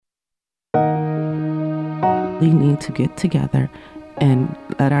We need to get together and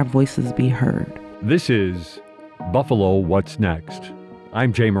let our voices be heard. This is Buffalo What's Next.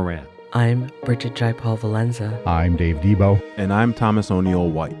 I'm Jay Moran. I'm Bridget Jaipal Valenza. I'm Dave Debo. And I'm Thomas O'Neill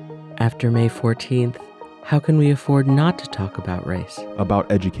White. After May 14th, how can we afford not to talk about race? About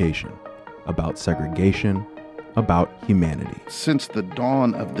education, about segregation, about humanity. Since the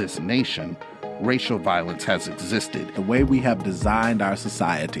dawn of this nation, racial violence has existed. The way we have designed our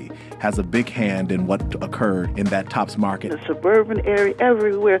society has a big hand in what occurred in that Tops Market. The suburban area,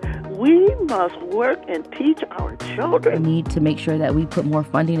 everywhere, we must work and teach our children. We need to make sure that we put more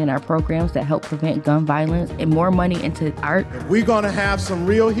funding in our programs that help prevent gun violence and more money into art. If we're going to have some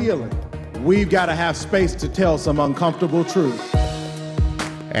real healing, we've got to have space to tell some uncomfortable truth.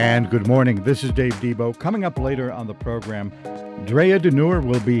 And good morning. This is Dave Debo. Coming up later on the program, Drea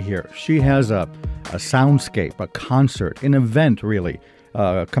will be here. She has a soundscape, a concert, an event really,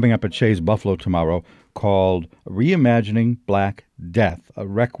 coming up at Shea's Buffalo tomorrow called Reimagining Black Death, a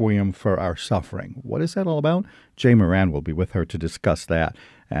Requiem for Our Suffering. What is that all about? Jay Moran will be with her to discuss that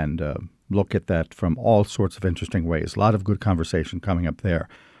and look at that from all sorts of interesting ways. A lot of good conversation coming up there.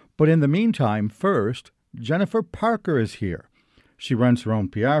 But in the meantime, first, Jennifer Parker is here. She runs her own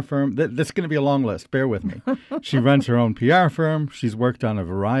PR firm. This is going to be a long list. Bear with me. She runs her own PR firm. She's worked on a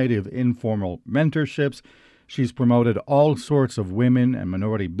variety of informal mentorships. She's promoted all sorts of women and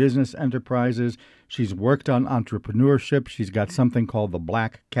minority business enterprises. She's worked on entrepreneurship. She's got something called the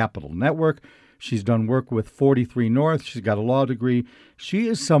Black Capital Network. She's done work with 43 North. She's got a law degree. She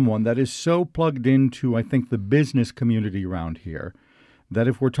is someone that is so plugged into, I think, the business community around here that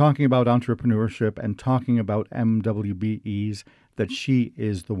if we're talking about entrepreneurship and talking about MWBEs, that she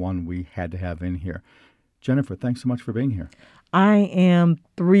is the one we had to have in here. Jennifer, thanks so much for being here. I am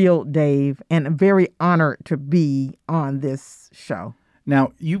thrilled, Dave, and very honored to be on this show.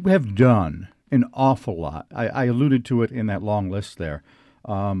 Now, you have done an awful lot. I alluded to it in that long list there.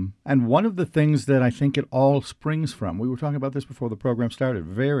 And one of the things that I think it all springs from, we were talking about this before the program started,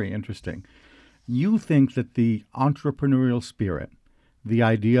 very interesting. You think that the entrepreneurial spirit, the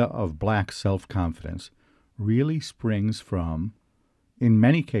idea of Black self-confidence, really springs from, in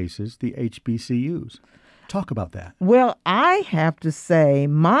many cases, the HBCUs. Talk about that. Well, I have to say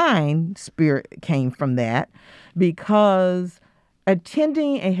mine spirit came from that because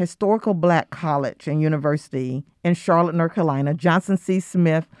attending a historical Black college and university in Charlotte, North Carolina, Johnson C.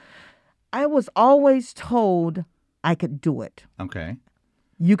 Smith, I was always told I could do it. Okay.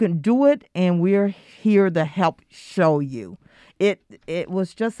 You can do it, and we're here to help show you. It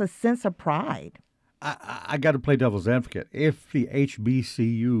was just a sense of pride. I got to play devil's advocate. If the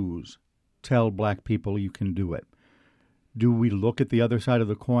HBCUs tell Black people you can do it, do we look at the other side of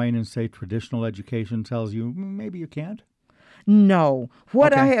the coin and say traditional education tells you maybe you can't? No.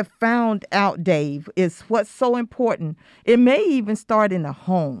 What I have found out, Dave, is what's so important. It may even start in the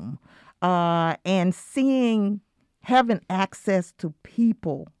home and having access to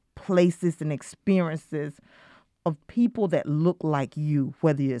people, places, and experiences of people that look like you,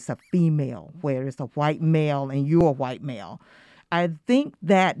 whether it's a female, whether it's a white male and you're a white male. I think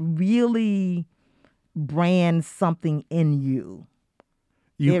that really brands something in you.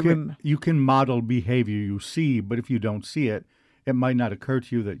 You can model behavior you see, but if you don't see it, it might not occur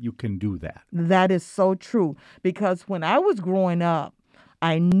to you that you can do that. That is so true. Because when I was growing up,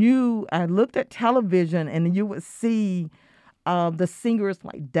 I looked at television and you would see the singers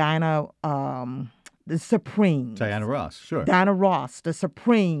like the Supremes. Diana Ross, sure. Diana Ross, the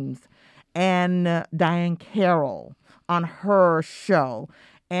Supremes, and Diane Carroll on her show.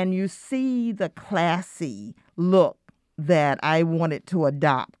 And you see the classy look that I wanted to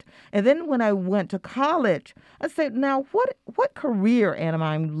adopt. And then when I went to college, I said, now what career am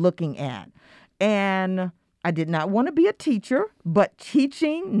I looking at? And I did not want to be a teacher, but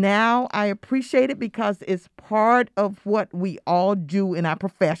teaching now I appreciate it because it's part of what we all do in our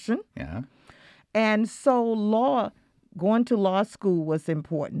profession. Yeah. And so going to law school was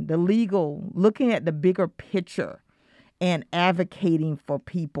important. The legal, looking at the bigger picture and advocating for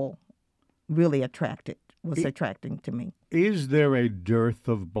people really was attracting to me. Is there a dearth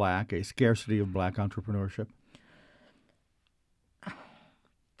of a scarcity of Black entrepreneurship?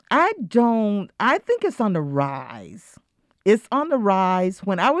 I think it's on the rise. It's on the rise.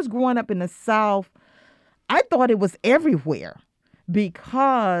 When I was growing up in the South, I thought it was everywhere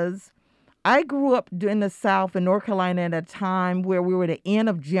because I grew up in the South in North Carolina at a time where we were at the end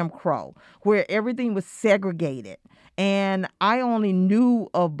of Jim Crow, where everything was segregated. And I only knew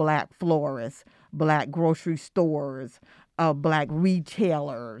of Black florists, Black grocery stores, Black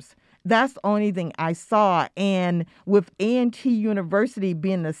retailers. That's the only thing I saw. And with A&T University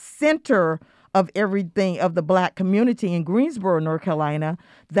being the center of everything of the Black community in Greensboro, North Carolina,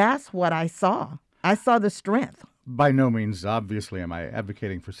 that's what I saw. I saw the strength. By no means, obviously, am I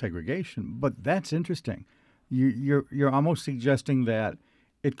advocating for segregation, but that's interesting. You're almost suggesting that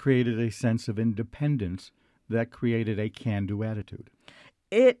it created a sense of independence that created a can-do attitude.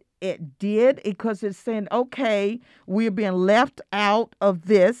 It did, because it's saying, okay, we're being left out of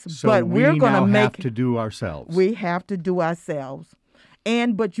this, so but we're going to have to do ourselves. We have to do ourselves.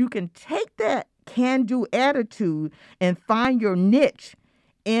 But you can take that can-do attitude and find your niche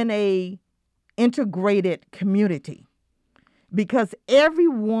in a integrated community, because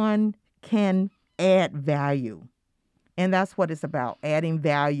everyone can add value. And that's what it's about, adding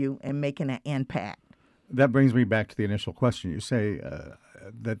value and making an impact. That brings me back to the initial question. You say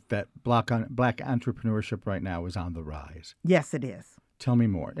that black entrepreneurship right now is on the rise. Yes, it is. Tell me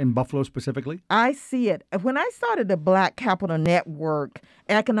more. In Buffalo specifically? I see it. When I started the Black Capital Network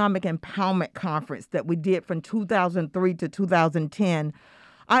Economic Empowerment Conference that we did from 2003 to 2010,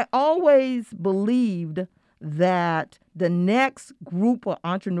 I always believed that the next group of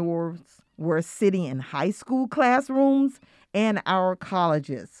entrepreneurs were sitting in high school classrooms and our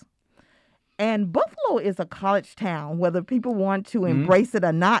colleges. And Buffalo is a college town, whether people want to embrace it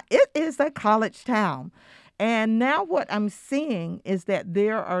or not. It is a college town. And now what I'm seeing is that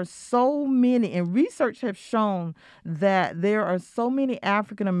there are so many, and research has shown that there are so many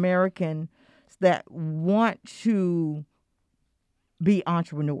African Americans that want to be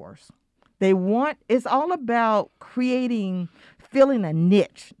entrepreneurs. It's all about filling a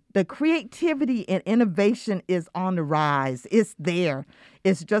niche. The creativity and innovation is on the rise. It's there.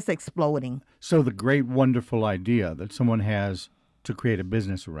 It's just exploding. So the great, wonderful idea that someone has to create a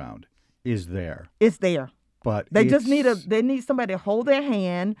business around is there. It's there. But they need somebody to hold their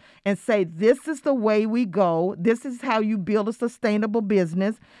hand and say, this is the way we go. This is how you build a sustainable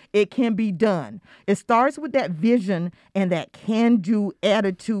business. It can be done. It starts with that vision and that can-do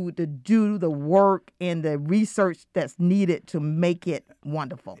attitude to do the work and the research that's needed to make it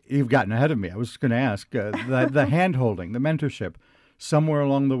wonderful. You've gotten ahead of me. I was going to ask, the hand-holding, the mentorship, somewhere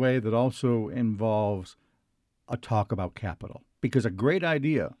along the way that also involves a talk about capital. Because a great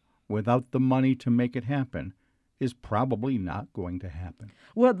idea without the money to make it happen is probably not going to happen.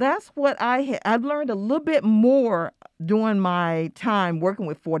 Well, that's what I've learned a little bit more during my time working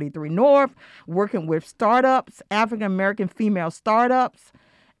with 43 North, working with startups, African-American female startups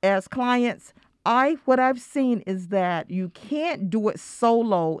as clients. What I've seen is that you can't do it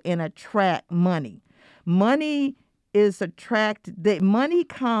solo and attract money. Money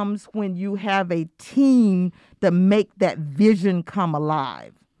comes when you have a team to make that vision come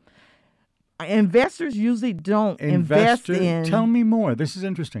alive. Investors usually don't invest in... Tell me more. This is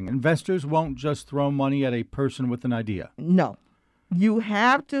interesting. Investors won't just throw money at a person with an idea. No. You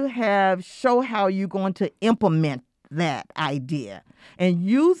have to show how you're going to implement that idea. And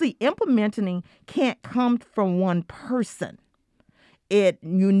usually implementing can't come from one person.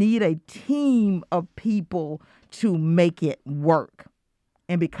 You need a team of people to make it work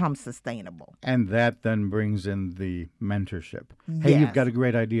and become sustainable. And that then brings in the mentorship. Hey, you've got a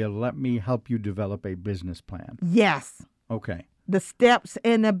great idea. Let me help you develop a business plan. Yes. Okay. The steps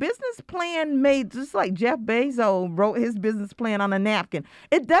and the business plan made, just like Jeff Bezos wrote his business plan on a napkin.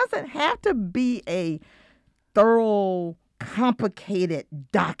 It doesn't have to be a thorough, complicated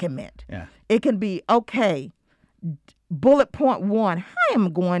document. Yeah. It can be, okay, bullet point 1,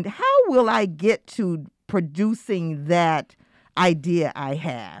 how will I get to producing that idea I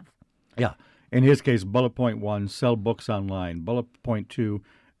have? Yeah. In his case, bullet point 1, sell books online. Bullet point 2,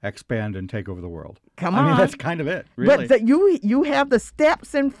 expand and take over the world. Come on. I mean, that's kind of it, really. But you have the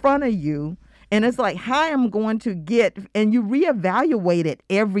steps in front of you, and it's like, how I'm going to get, and you reevaluate it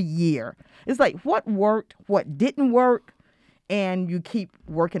every year. It's like, what worked, what didn't work, and you keep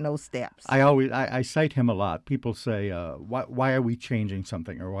working those steps. I cite him a lot. People say, why are we changing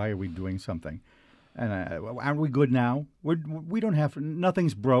something, or why are we doing something? And aren't we good now? We don't have,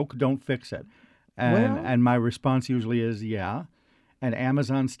 nothing's broke, don't fix it. And my response usually is, yeah. And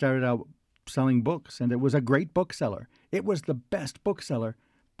Amazon started out selling books, and it was a great bookseller. It was the best bookseller,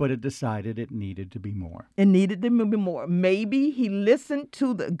 but it decided it needed to be more. It needed to be more. Maybe he listened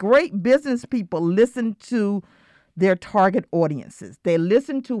to the great business people, listened to their target audiences. They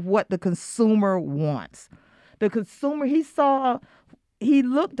listened to what the consumer wants. The consumer, he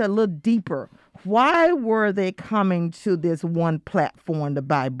looked a little deeper. Why were they coming to this one platform to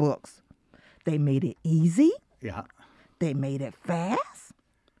buy books? They made it easy. Yeah. They made it fast.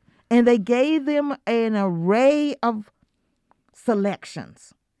 And they gave them an array of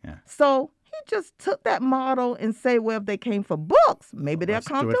selections. Yeah. So he just took that model and say, well, if they came for books, maybe they'll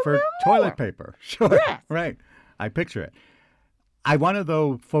come do it to for them toilet more. paper. Sure. Yes. Right. I picture it. I want to,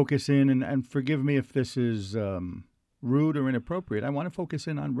 though, focus in, and forgive me if this is rude or inappropriate. I want to focus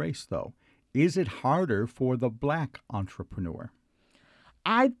in on race, though. Is it harder for the Black entrepreneur?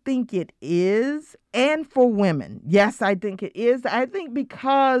 I think it is, and for women. Yes, I think it is. I think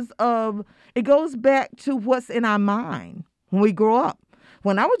because of, it goes back to what's in our mind when we grow up.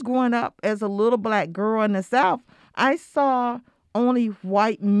 When I was growing up as a little Black girl in the South, I saw only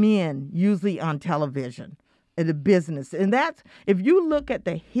white men usually on television in the business. And that's, if you look at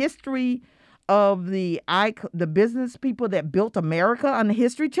the history of the business people that built America on the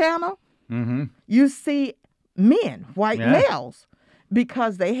History Channel, you see men, white males,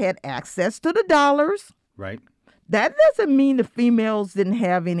 because they had access to the dollars. Right. That doesn't mean the females didn't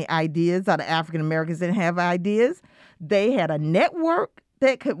have any ideas or the African Americans didn't have ideas. They had a network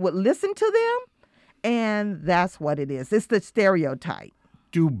that would listen to them, and that's what it is. It's the stereotype.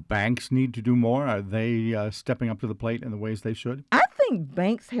 Do banks need to do more? Are they stepping up to the plate in the ways they should? I think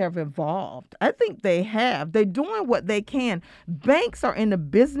banks have evolved. I think they have. They're doing what they can. Banks are in the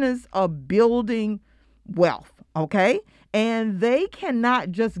business of building wealth, okay? And they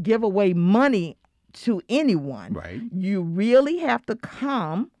cannot just give away money to anyone. Right. You really have to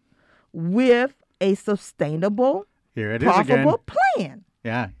come with a sustainable, Here it is profitable again. plan.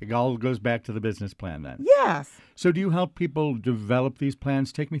 Yeah, it all goes back to the business plan then. Yes. So do you help people develop these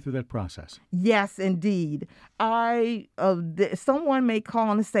plans? Take me through that process. Yes, indeed. Someone may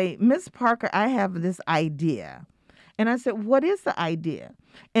call and say, Miss Parker, I have this idea. And I said, what is the idea?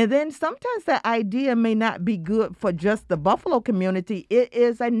 And then sometimes that idea may not be good for just the Buffalo community. It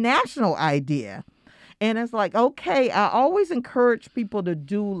is a national idea. And it's like, okay, I always encourage people to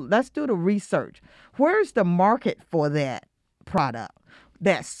let's do the research. Where's the market for that product,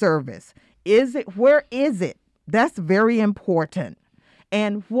 that service? Where is it? That's very important.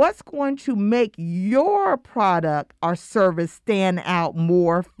 And what's going to make your product or service stand out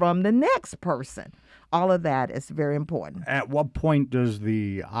more from the next person? All of that is very important. At what point does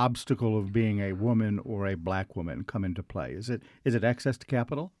the obstacle of being a woman or a Black woman come into play? Is it access to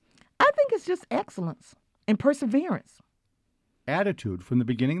capital? I think it's just excellence and perseverance. Attitude from the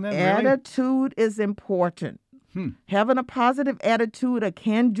beginning then, really? Attitude is important. Having a positive attitude, a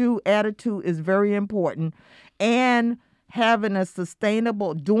can-do attitude is very important. And having a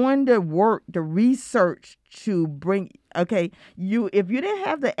sustainable, doing the work, the research to bring, if you didn't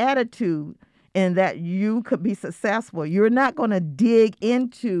have the attitude and that you could be successful, you're not going to dig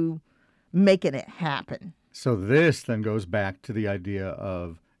into making it happen. So this then goes back to the idea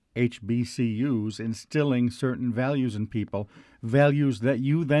of HBCUs instilling certain values in people, values that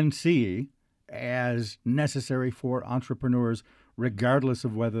you then see as necessary for entrepreneurs, regardless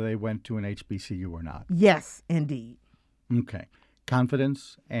of whether they went to an HBCU or not. Yes, indeed. Okay.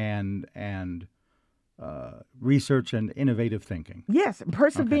 Confidence and research and innovative thinking. Yes,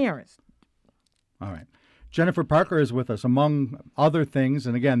 perseverance. Okay. All right. Jennifer Parker is with us. Among other things,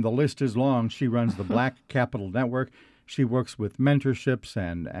 and again, the list is long, she runs the Black Capital Network. She works with mentorships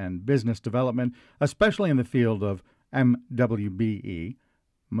and business development, especially in the field of MWBE,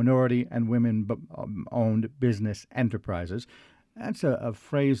 minority and women-owned business enterprises. That's a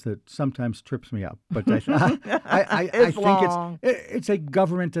phrase that sometimes trips me up, but I think it's a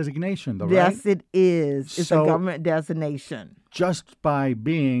government designation, though, right? Yes, it is. It's a government designation. Just by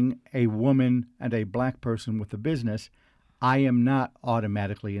being a woman and a Black person with a business, I am not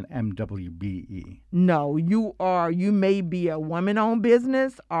automatically an MWBE. No, you are. You may be a woman-owned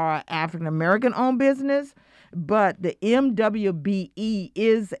business or an African-American-owned business, but the MWBE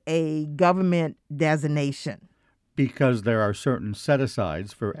is a government designation. Because there are certain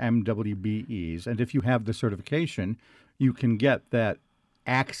set-asides for MWBEs, and if you have the certification, you can get that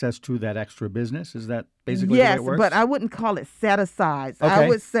access to that extra business. Is that basically the way it works? Yes, but I wouldn't call it set-asides. Okay. I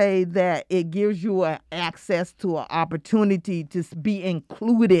would say that it gives you access to an opportunity to be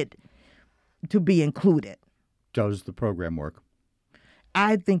included. Does the program work?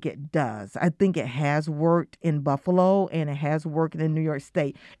 I think it does. I think it has worked in Buffalo and it has worked in New York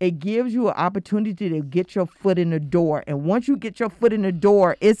State. It gives you an opportunity to get your foot in the door. And once you get your foot in the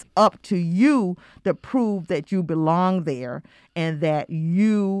door, it's up to you to prove that you belong there and that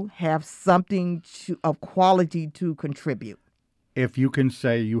you have something of quality to contribute. If you can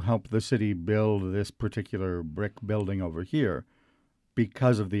say you helped the city build this particular brick building over here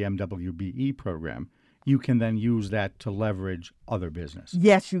because of the MWBE program, you can then use that to leverage other business.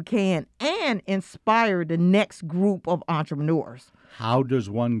 Yes, you can, and inspire the next group of entrepreneurs. How does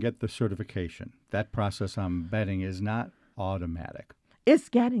one get the certification? That process, I'm betting, is not automatic. It's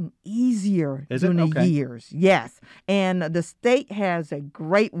getting easier Is during it? the Okay. years. Yes. And the state has a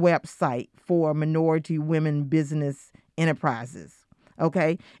great website for minority women business enterprises.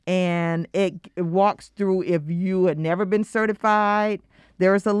 Okay. And it walks through if you had never been certified,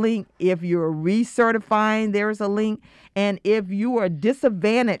 there's a link. If you're recertifying, there's a link. And if you are a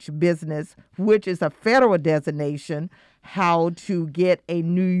disadvantaged business, which is a federal designation, how to get a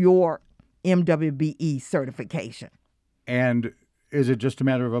New York MWBE certification. And is it just a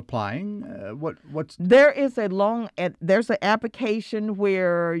matter of applying? What's There's an application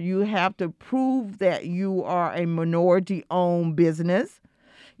where you have to prove that you are a minority-owned business,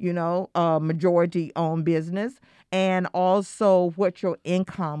 a majority-owned business, and also what your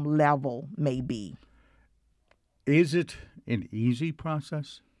income level may be. Is it an easy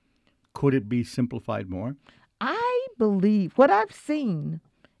process? Could it be simplified more? I believe what I've seen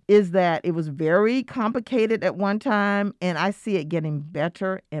is that it was very complicated at one time, and I see it getting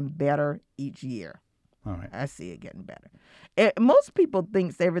better and better each year. All right. I see it getting better. Most people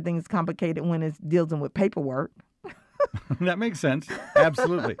think everything's complicated when it's dealing with paperwork. That makes sense.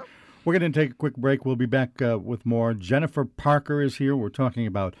 Absolutely. We're going to take a quick break. We'll be back with more. Jennifer Parker is here. We're talking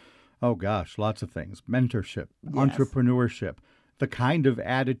about, lots of things. Mentorship, entrepreneurship, the kind of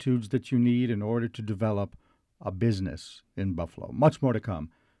attitudes that you need in order to develop a business in Buffalo. Much more to come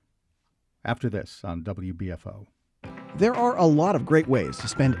after this on WBFO. There are a lot of great ways to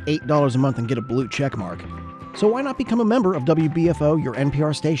spend $8 a month and get a blue check mark. So why not become a member of WBFO, your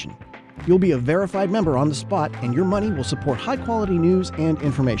NPR station? You'll be a verified member on the spot, and your money will support high-quality news and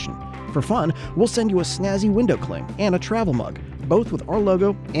information. For fun, we'll send you a snazzy window cling and a travel mug, both with our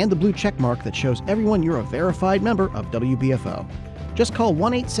logo and the blue check mark that shows everyone you're a verified member of WBFO. Just call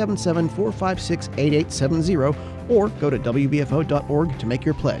 1-877-456-8870 or go to WBFO.org to make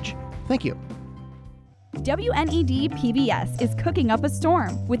your pledge. Thank you. WNED PBS is cooking up a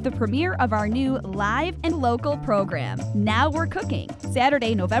storm with the premiere of our new live and local program, Now We're Cooking,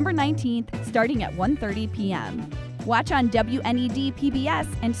 Saturday, November 19th, starting at 1:30 p.m. Watch on WNED PBS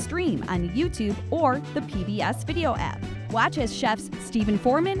and stream on YouTube or the PBS video app. Watch as chefs Stephen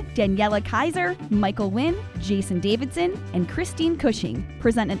Foreman, Daniela Kaiser, Michael Wynn, Jason Davidson, and Christine Cushing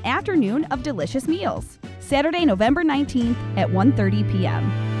present an afternoon of delicious meals. Saturday, November 19th at 1:30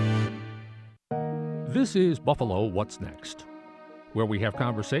 p.m. This is Buffalo What's Next, where we have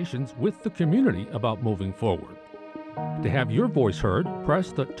conversations with the community about moving forward. To have your voice heard,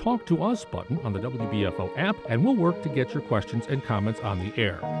 press the Talk to Us button on the WBFO app, and we'll work to get your questions and comments on the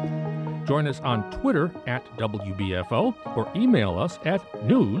air. Join us on Twitter at WBFO or email us at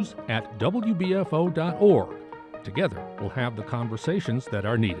news@wbfo.org. Together, we'll have the conversations that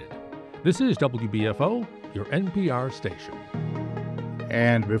are needed. This is WBFO, your NPR station.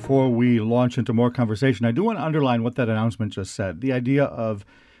 And before we launch into more conversation, I do want to underline what that announcement just said, the idea of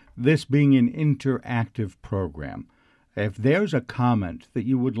this being an interactive program. If there's a comment that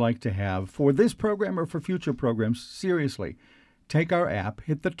you would like to have for this program or for future programs, seriously, take our app,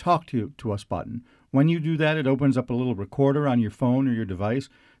 hit the Talk to Us button. When you do that, it opens up a little recorder on your phone or your device,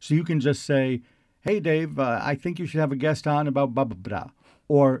 so you can just say, hey, Dave, I think you should have a guest on about blah, blah, blah.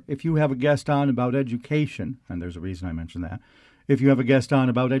 Or if you have a guest on about education, and there's a reason I mentioned that, if you have a guest on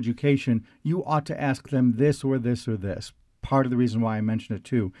about education, you ought to ask them this or this or this. Part of the reason why I mention it,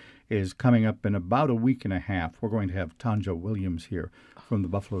 too, is coming up in about a week and a half, we're going to have Tanja Williams here from the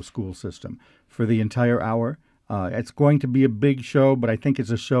Buffalo school system for the entire hour. It's going to be a big show, but I think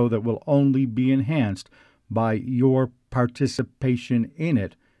it's a show that will only be enhanced by your participation in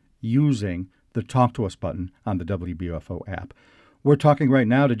it using the Talk to Us button on the WBFO app. We're talking right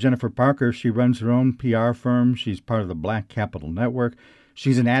now to Jennifer Parker. She runs her own PR firm. She's part of the Black Capital Network.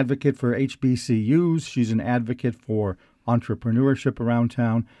 She's an advocate for HBCUs. She's an advocate for entrepreneurship around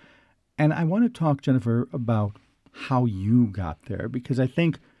town. And I want to talk, Jennifer, about how you got there, because I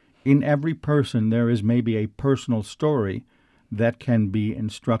think in every person there is maybe a personal story that can be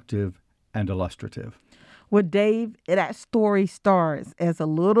instructive and illustrative. Well, Dave, that story starts as a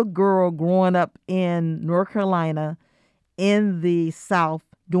little girl growing up in North Carolina in the South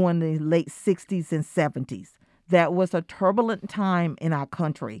during the late 60s and 70s. That was a turbulent time in our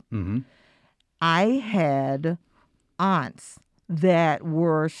country. Mm-hmm. I had aunts that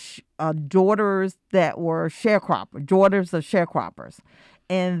were daughters that were daughters of sharecroppers.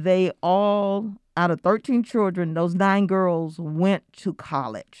 And they all, out of 13 children, those 9 girls went to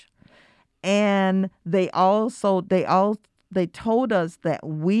college. And they told us that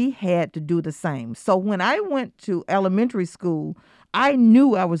we had to do the same. So when I went to elementary school, I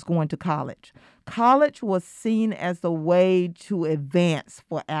knew I was going to college. College was seen as the way to advance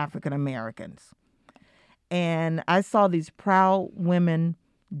for African Americans. and I saw these proud women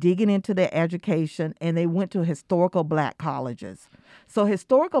digging into their education, and they went to historical Black colleges. So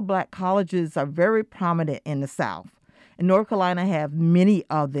historical Black colleges are very prominent in the South. In North Carolina, have many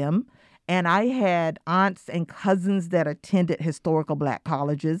of them. And I had aunts and cousins that attended historical Black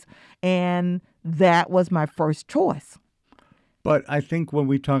colleges, and that was my first choice. But I think when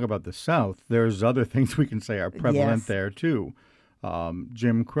we talk about the South, there's other things we can say are prevalent Yes. there too.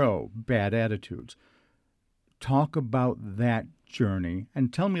 Jim Crow, bad attitudes. Talk about that journey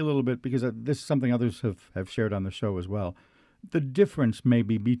and tell me a little bit, because this is something others have shared on the show as well, the difference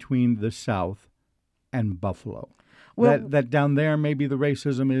maybe between the South and Buffalo. Well, that down there maybe the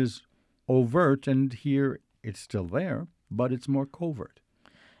racism is overt, and here it's still there, but it's more covert.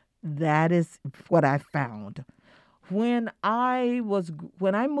 That is what I found. When I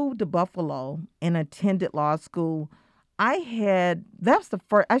moved to Buffalo and attended law school, that's the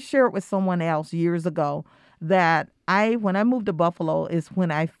first, I shared with someone else years ago that when I moved to Buffalo is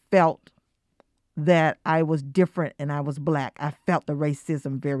when I felt that I was different and I was Black. I felt the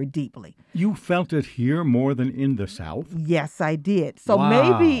racism very deeply. You felt it here more than in the South? Yes, I did. So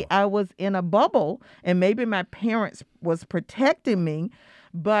Wow. maybe I was in a bubble and maybe my parents was protecting me.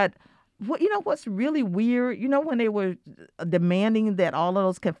 But what's really weird, when they were demanding that all of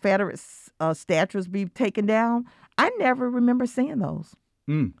those Confederate statues be taken down, I never remember seeing those.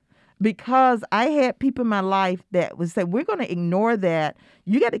 Because I had people in my life that would say, we're going to ignore that.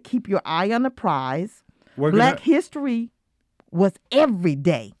 You got to keep your eye on the prize. Black history was every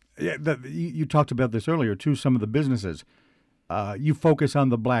day. Yeah, you talked about this earlier, too, some of the businesses. You focus on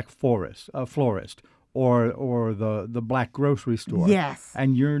the Black florist or the Black grocery store. Yes.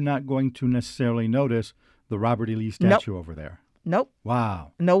 And you're not going to necessarily notice the Robert E. Lee statue over there. Nope.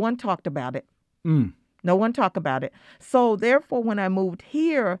 Wow. No one talked about it. No one talked about it. So therefore, when I moved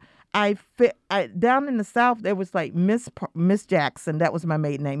here, I down in the South, there was like Miss Jackson. That was my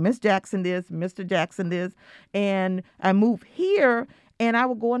maiden name. Miss Jackson this, Mr. Jackson this. And I moved here, and I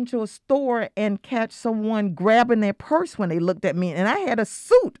would go into a store and catch someone grabbing their purse when they looked at me. And I had a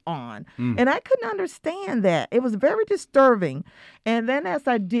suit on. And I couldn't understand that. It was very disturbing. And then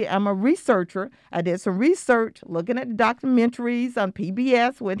I'm a researcher. I did some research looking at documentaries on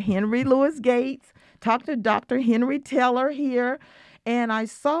PBS with Henry Louis Gates, talked to Dr. Henry Teller here. And I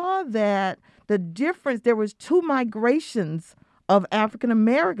saw that the difference, there was 2 migrations of African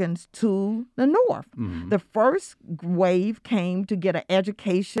Americans to the North. The first wave came to get an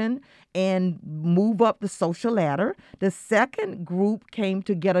education and move up the social ladder. The second group came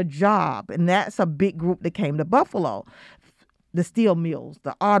to get a job, and that's a big group that came to Buffalo. The steel mills,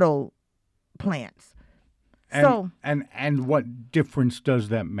 the auto plants. And what difference does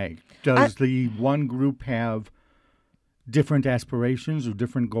that make? Does the one group have different aspirations or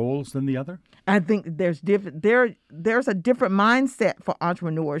different goals than the other? I think there's a different mindset for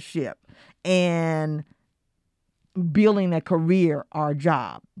entrepreneurship and building a career or a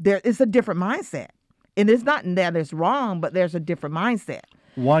job. There is a different mindset. And it's not that it's wrong, but there's a different mindset.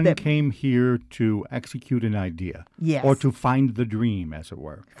 One came here to execute an idea. Yes. Or to find the dream, as it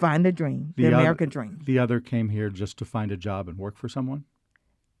were. Find the dream, the American dream. The other came here just to find a job and work for someone?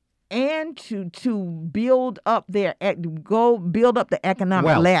 And to build up the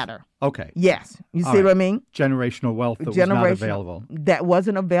economic ladder. Okay. Yes. You All see right. what I mean? Generational wealth that was not available. That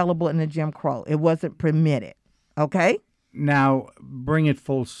wasn't available in the Jim Crow. It wasn't permitted. Okay? Now, bring it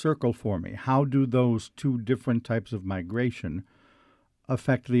full circle for me. How do those 2 different types of migration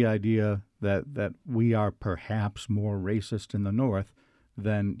affect the idea that we are perhaps more racist in the North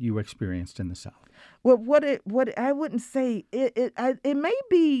than you experienced in the South? Well, what I wouldn't say it may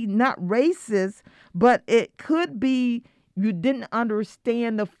be not racist, but it could be you didn't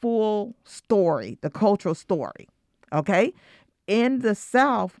understand the full story, the cultural story. Okay, in the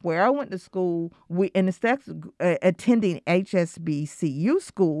South, where I went to school, attending HSBCU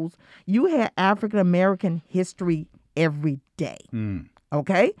schools, you had African American history every day.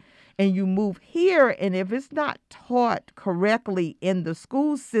 Okay. And you move here, and if it's not taught correctly in the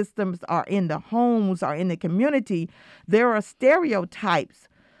school systems or in the homes or in the community, there are stereotypes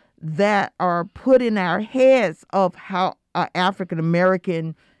that are put in our heads of how an African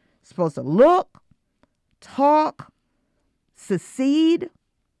American is supposed to look, talk, succeed,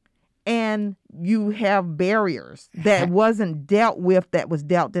 and you have barriers that wasn't dealt with that was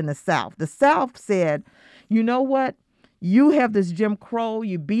dealt in the South. The South said, you know what? You have this Jim Crow,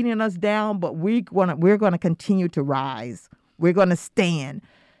 you're beating us down, but we're gonna continue to rise. We're gonna stand.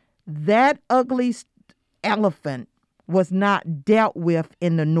 That ugly elephant was not dealt with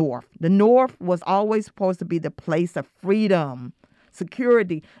in the North. The North was always supposed to be the place of freedom,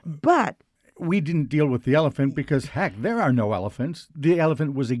 security. But we didn't deal with the elephant because, heck, there are no elephants. The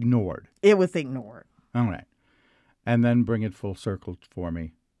elephant was ignored. It was ignored. All right. And then bring it full circle for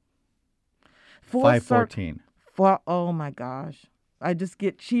me. Full 514. Oh, my gosh. I just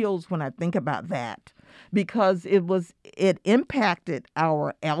get chills when I think about that because it impacted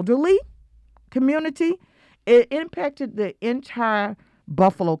our elderly community. It impacted the entire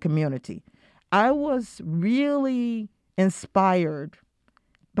Buffalo community. I was really inspired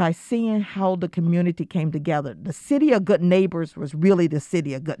by seeing how the community came together. The City of Good Neighbors was really the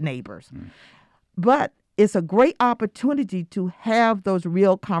City of Good Neighbors. But it's a great opportunity to have those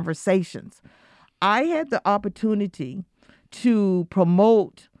real conversations. I had the opportunity to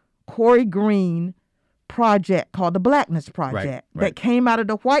promote Corey Green project called the Blackness Project that came out of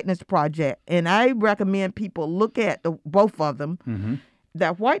the Whiteness Project. And I recommend people look at both of them. Mm-hmm.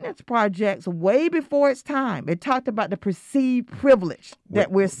 That Whiteness Project's way before its time. It talked about the perceived privilege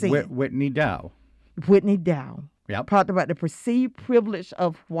that we're seeing. Whitney Dow. Yep. Talked about the perceived privilege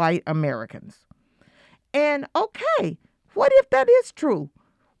of white Americans. And okay, what if that is true?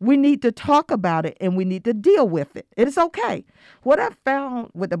 We need to talk about it and we need to deal with it. It is okay. What I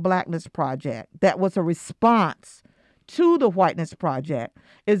found with the Blackness Project that was a response to the Whiteness Project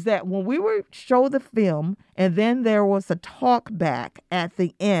is that when we were show the film and then there was a talk back at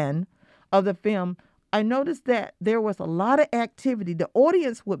the end of the film, I noticed that there was a lot of activity. The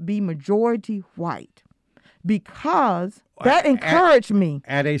audience would be majority white because that encouraged me.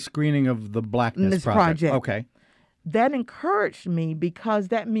 At a screening of the Blackness Project. Okay. That encouraged me because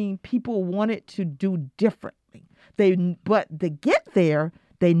that means people wanted to do differently. But to get there,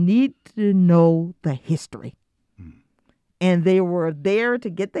 they need to know the history. And they were there to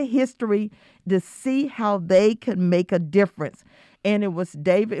get the history to see how they could make a difference. And it was,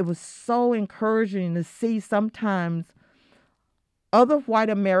 David, it was so encouraging to see sometimes other white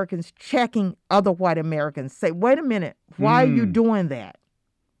Americans checking other white Americans, say, wait a minute, why are you doing that?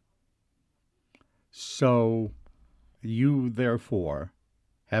 So you, therefore,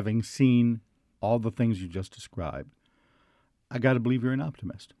 having seen all the things you just described, I got to believe you're an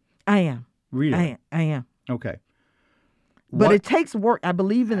optimist. I am. Really? I am. Okay. But it takes work. I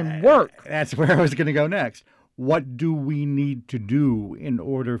believe in work. That's where I was going to go next. What do we need to do in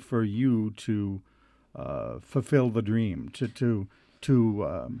order for you to fulfill the dream, to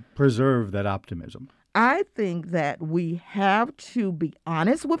preserve that optimism? I think that we have to be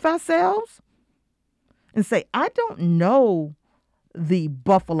honest with ourselves and say, I don't know the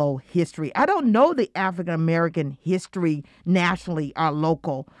Buffalo history. I don't know the African American history nationally or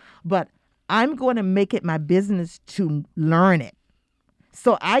local, but I'm going to make it my business to learn it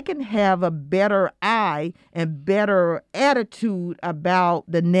so I can have a better eye and better attitude about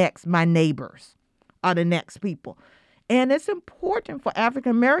my neighbors or the next people. And it's important for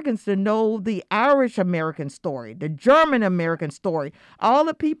African Americans to know the Irish American story, the German American story, all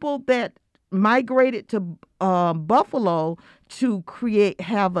the people that migrated to Buffalo to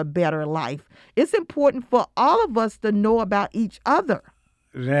have a better life. It's important for all of us to know about each other.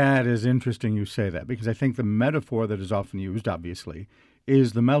 That is interesting you say that, because I think the metaphor that is often used, obviously,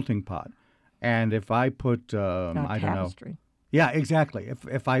 is the melting pot. And if I put, I don't know. Yeah, exactly.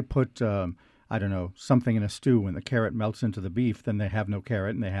 If I put, I don't know, something in a stew and the carrot melts into the beef, then they have no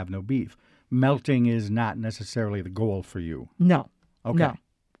carrot and they have no beef. Melting is not necessarily the goal for you. No. Okay. No.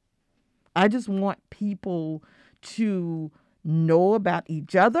 I just want people to know about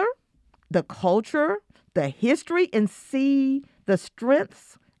each other, the culture, the history, and see the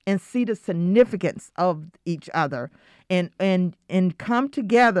strengths and see the significance of each other and come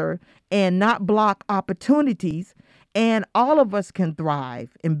together and not block opportunities, and all of us can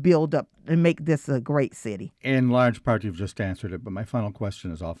thrive and build up and make this a great city. In large part, you've just answered it, but my final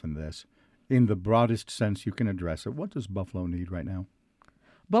question is often this. In the broadest sense you can address it, what does Buffalo need right now?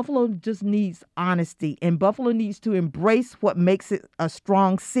 Buffalo just needs honesty, and Buffalo needs to embrace what makes it a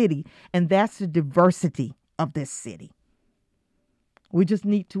strong city, and that's the diversity of this city. We just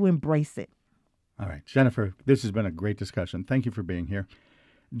need to embrace it. All right. Jennifer, this has been a great discussion. Thank you for being here.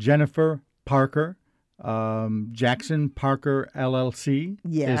 Jennifer Parker, Jackson Parker LLC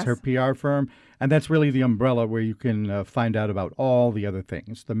is her PR firm, and that's really the umbrella where you can find out about all the other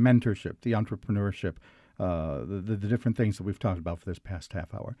things, the mentorship, the entrepreneurship, the different things that we've talked about for this past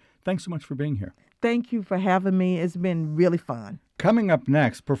half hour. Thanks so much for being here. Thank you for having me. It's been really fun. Coming up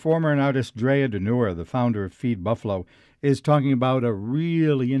next, performer and artist Drea, the founder of Feed Buffalo, is talking about a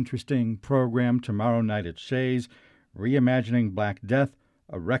really interesting program tomorrow night at Shays, Reimagining Black Death,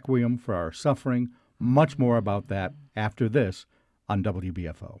 a Requiem for Our Suffering. Much more about that after this on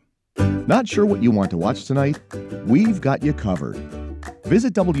WBFO. Not sure what you want to watch tonight? We've got you covered.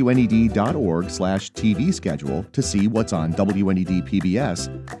 Visit WNED.org/TV schedule to see what's on WNED PBS,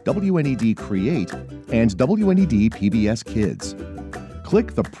 WNED Create, and WNED PBS Kids.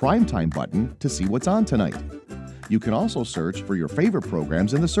 Click the Primetime button to see what's on tonight. You can also search for your favorite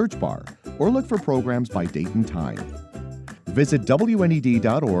programs in the search bar or look for programs by date and time. Visit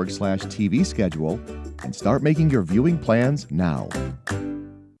WNED.org/TV schedule and start making your viewing plans now.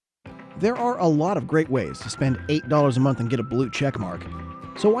 There are a lot of great ways to spend $8 a month and get a blue check mark.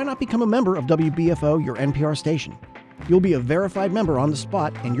 So why not become a member of WBFO, your NPR station? You'll be a verified member on the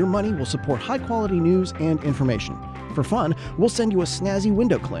spot, and your money will support high-quality news and information. For fun, we'll send you a snazzy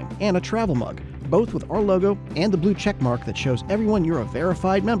window cling and a travel mug, both with our logo and the blue check mark that shows everyone you're a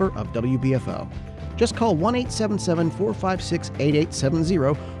verified member of WBFO. Just call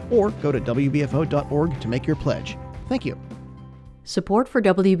 1-877-456-8870 or go to WBFO.org to make your pledge. Thank you. Support for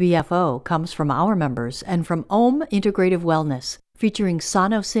WBFO comes from our members and from Om Integrative Wellness, featuring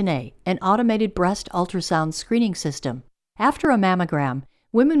SonoCine, an automated breast ultrasound screening system. After a mammogram,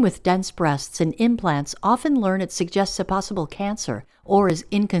 women with dense breasts and implants often learn it suggests a possible cancer or is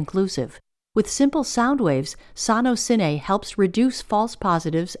inconclusive. With simple sound waves, SonoCine helps reduce false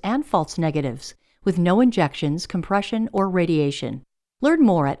positives and false negatives, with no injections, compression, or radiation. Learn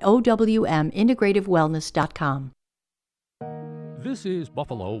more at owmintegrativewellness.com. This is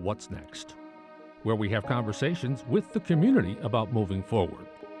Buffalo What's Next, where we have conversations with the community about moving forward.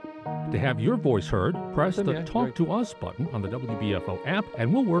 To have your voice heard, press the Talk to Us button on the WBFO app,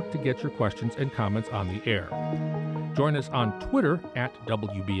 and we'll work to get your questions and comments on the air. Join us on Twitter at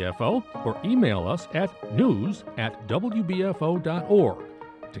WBFO or email us at news@wbfo.org.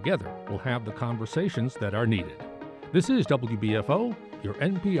 Together, we'll have the conversations that are needed. This is WBFO, your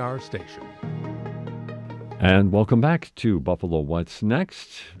NPR station. And welcome back to Buffalo What's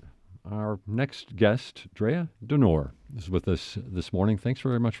Next. Our next guest, Drea Denor, is with us this morning. Thanks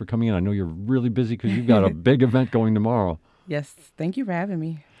very much for coming in. I know you're really busy because you've got a big event going tomorrow. Yes, thank you for having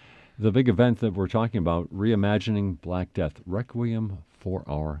me. The big event that we're talking about, Reimagining Black Death, Requiem for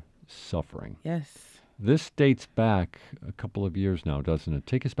Our Suffering. Yes. This dates back a couple of years now, doesn't it?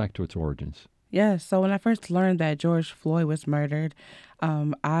 Take us back to its origins. Yes. So when I first learned that George Floyd was murdered,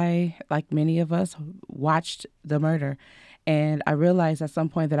 I, like many of us, watched the murder. And I realized at some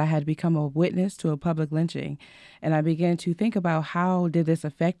point that I had become a witness to a public lynching. And I began to think about how did this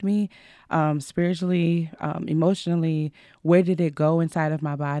affect me spiritually, emotionally, where did it go inside of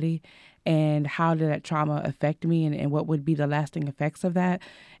my body? And how did that trauma affect me and what would be the lasting effects of that?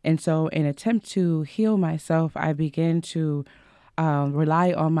 And so in an attempt to heal myself, I began to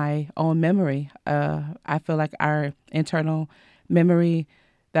rely on my own memory. I feel like our internal memory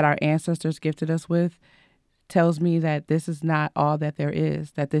that our ancestors gifted us with tells me that this is not all that there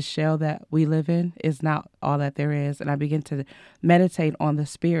is, that this shell that we live in is not all that there is. And I begin to meditate on the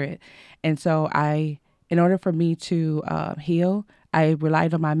spirit. And so in order for me to heal, I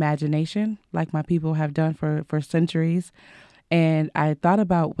relied on my imagination, like my people have done for centuries. And I thought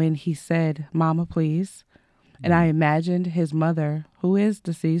about when he said, "Mama, please." And I imagined his mother, who is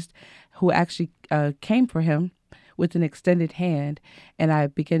deceased, who actually came for him with an extended hand. And I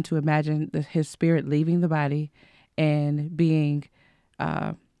began to imagine his spirit leaving the body and being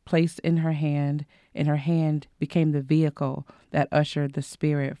placed in her hand. And her hand became the vehicle that ushered the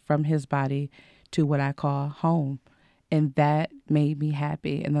spirit from his body to what I call home. And that made me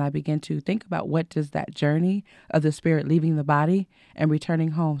happy. And then I began to think about what does that journey of the spirit leaving the body and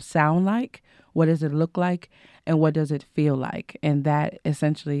returning home sound like? What does it look like? And what does it feel like? And that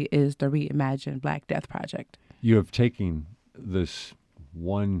essentially is the Reimagining Black Death project. You have taken this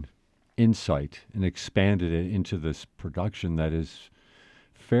one insight and expanded it into this production that is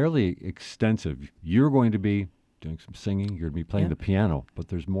fairly extensive. You're going to be doing some singing, you're going to be playing the piano, but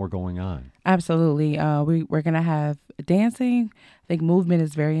there's more going on. Absolutely. We're going to have dancing. I think movement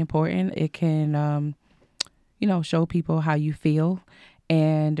is very important. It can, show people how you feel.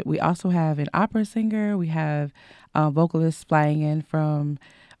 And we also have an opera singer. We have vocalists flying in from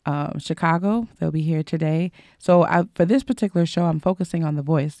Chicago. They'll be here today. So for this particular show, I'm focusing on the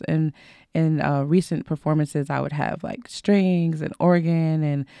voice. And in recent performances, I would have like strings and organ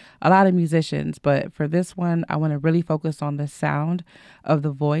and a lot of musicians. But for this one, I want to really focus on the sound of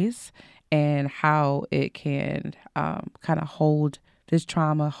the voice and how it can kind of hold this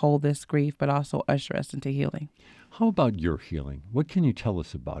trauma, hold this grief, but also usher us into healing. How about your healing? What can you tell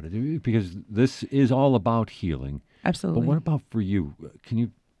us about it? Because this is all about healing. Absolutely. But what about for you? Can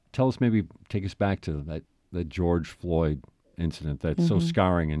you tell us, maybe take us back to that George Floyd incident that's so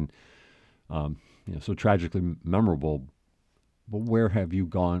scarring and so tragically memorable. But where have you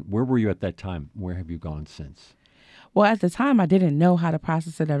gone? Where were you at that time? Where have you gone since? Well, at the time, I didn't know how to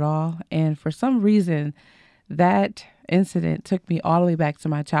process it at all. And for some reason, that incident took me all the way back to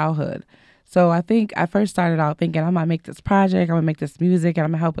my childhood. So I think I first started out thinking I'm going to make this project, I'm going to make this music, and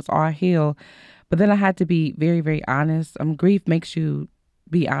I'm going to help us all heal. But then I had to be very, very honest. Grief makes you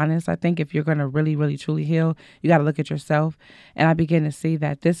be honest. I think if you're going to really, really, truly heal, you got to look at yourself. And I began to see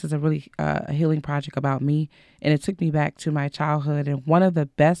that this is a really a healing project about me. And it took me back to my childhood. And one of the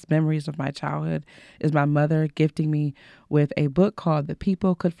best memories of my childhood is my mother gifting me with a book called The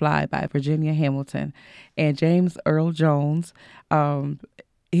People Could Fly by Virginia Hamilton. And James Earl Jones,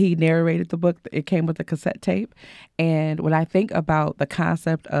 he narrated the book. It came with a cassette tape. And when I think about the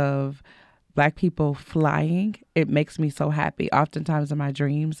concept of Black people flying, it makes me so happy. Oftentimes in my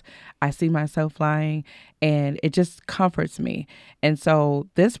dreams, I see myself flying and it just comforts me. And so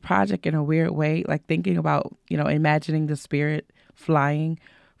this project, in a weird way, like thinking about, imagining the spirit flying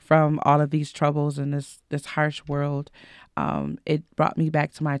from all of these troubles in this harsh world, it brought me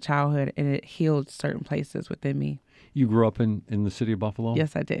back to my childhood and it healed certain places within me. You grew up in the city of Buffalo?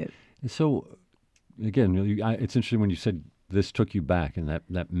 Yes, I did. So, again, it's interesting when you said this took you back and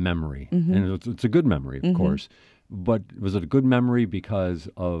that memory. Mm-hmm. And it's a good memory, of course. But was it a good memory because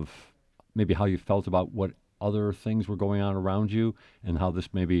of maybe how you felt about what other things were going on around you and how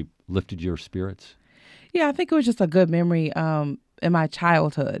this maybe lifted your spirits? Yeah, I think it was just a good memory in my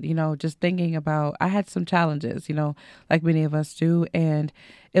childhood, just thinking about, I had some challenges, like many of us do. And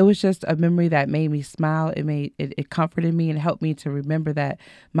it was just a memory that made me smile. It comforted me and helped me to remember that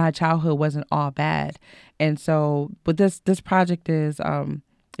my childhood wasn't all bad. And so, but this project is,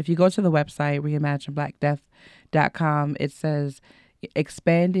 if you go to the website, reimagineblackdeath.com, it says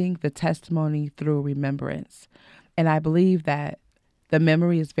expanding the testimony through remembrance. And I believe that the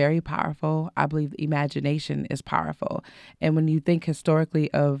memory is very powerful. I believe the imagination is powerful. And when you think historically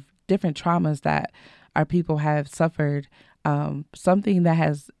of different traumas that our people have suffered, something that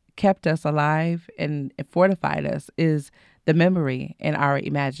has kept us alive and fortified us is the memory and our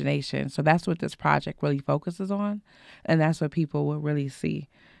imagination. So that's what this project really focuses on. And that's what people will really see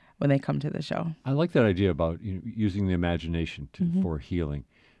when they come to the show. I like that idea about using the imagination for healing.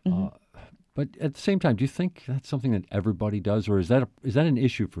 But at the same time, do you think that's something that everybody does, or is that an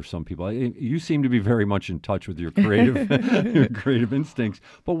issue for some people? You seem to be very much in touch with your creative instincts.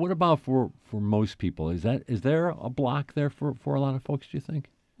 But what about for most people? Is there a block there for a lot of folks, do you think?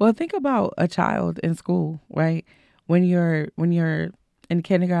 Well, think about a child in school, right? When you're in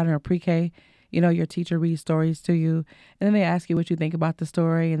kindergarten or pre-K, your teacher reads stories to you, and then they ask you what you think about the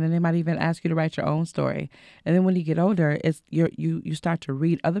story, and then they might even ask you to write your own story. And then when you get older, you start to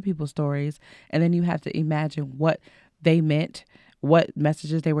read other people's stories, and then you have to imagine what they meant, what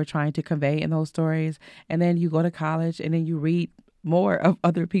messages they were trying to convey in those stories. And then you go to college, and then you read more of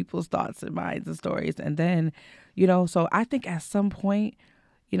other people's thoughts and minds and stories. And then, so I think at some point,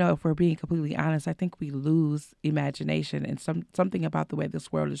 if we're being completely honest, I think we lose imagination, and something about the way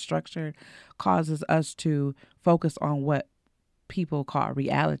this world is structured causes us to focus on what people call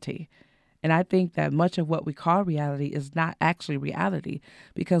reality. And I think that much of what we call reality is not actually reality,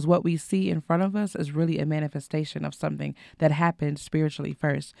 because what we see in front of us is really a manifestation of something that happened spiritually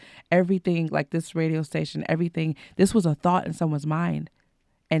first. Everything, like this radio station, this was a thought in someone's mind.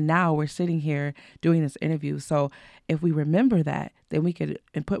 And now we're sitting here doing this interview. So if we remember that, then we could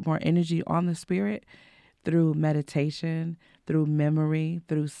put more energy on the spirit through meditation, through memory,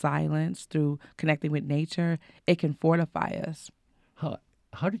 through silence, through connecting with nature. It can fortify us.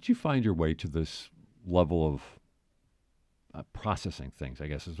 How did you find your way to this level of processing things, I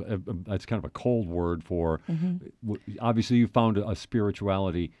guess? That's kind of a cold word for, obviously you found a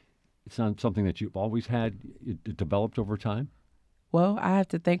spirituality. It's not something that you've always had. It developed over time? Well, I have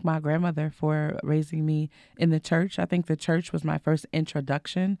to thank my grandmother for raising me in the church. I think the church was my first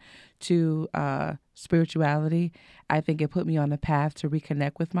introduction to spirituality. I think it put me on the path to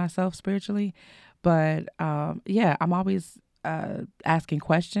reconnect with myself spiritually. But I'm always asking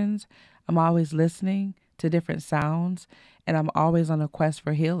questions. I'm always listening to different sounds, and I'm always on a quest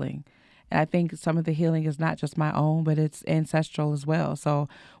for healing. And I think some of the healing is not just my own, but it's ancestral as well. So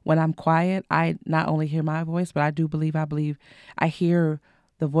when I'm quiet, I not only hear my voice, but I believe I hear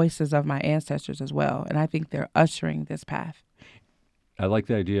the voices of my ancestors as well. And I think they're ushering this path. I like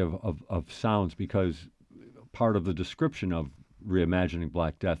the idea of sounds, because part of the description of Reimagining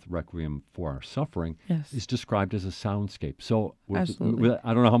Black Death, Requiem for Our Suffering, is described as a soundscape. So absolutely.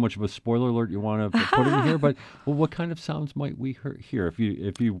 I don't know how much of a spoiler alert you want to put in here, but what kind of sounds might we hear if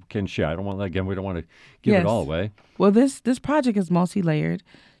you can share? We don't want to give it all away. Well, this project is multi-layered,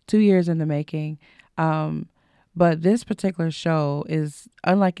 2 years in the making. But this particular show is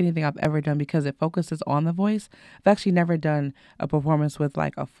unlike anything I've ever done because it focuses on the voice. I've actually never done a performance with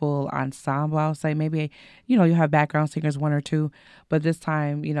like a full ensemble. I'll say maybe, you have background singers, one or two, but this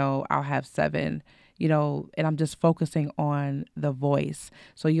time, I'll have 7, and I'm just focusing on the voice.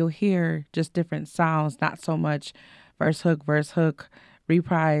 So you'll hear just different sounds, not so much verse, hook,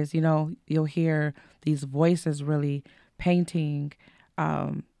 reprise. You'll hear these voices really painting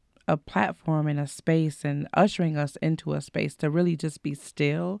a platform and a space and ushering us into a space to really just be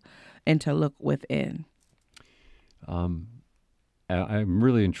still and to look within. I'm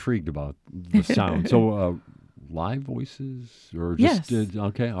really intrigued about the sound. So live voices or just yes.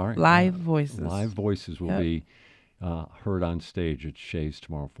 Okay, all right. Live voices. Live voices will be heard on stage at Shays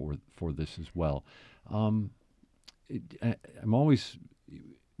tomorrow for this as well. I'm always,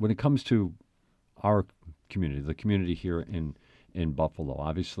 when it comes to our community, the community here in Buffalo,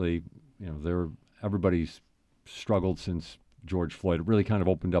 obviously, everybody's struggled since George Floyd. It really kind of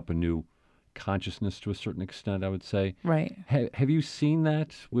opened up a new consciousness to a certain extent, I would say. Right. Have you seen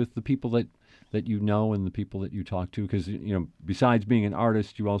that with the people that you know and the people that you talk to? Because, besides being an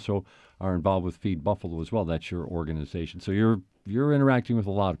artist, you also are involved with Feed Buffalo as well. That's your organization. So you're interacting with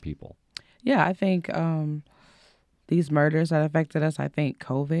a lot of people. Yeah, I think these murders that affected us, I think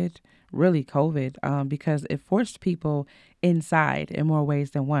COVID, because it forced people inside in more ways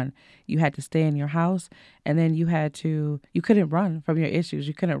than one. You had to stay in your house, and then you couldn't run from your issues.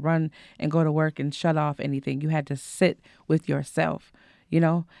 You couldn't run and go to work and shut off anything. You had to sit with yourself.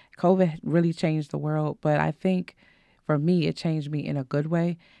 COVID really changed the world, but I think for me, it changed me in a good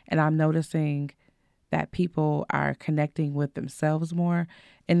way. And I'm noticing that people are connecting with themselves more,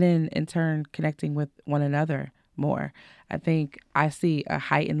 and then in turn connecting with one another more. I think I see a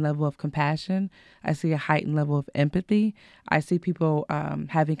heightened level of compassion. I see a heightened level of empathy. I see people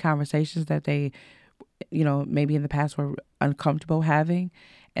having conversations that they, maybe in the past were uncomfortable having.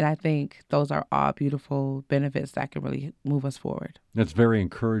 And I think those are all beautiful benefits that can really move us forward. That's very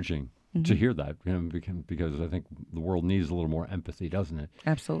encouraging to hear that, because I think the world needs a little more empathy, doesn't it?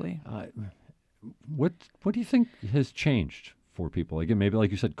 Absolutely. What do you think has changed for people? Again, maybe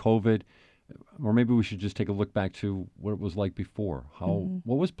like you said, COVID. Or maybe we should just take a look back to what it was like before.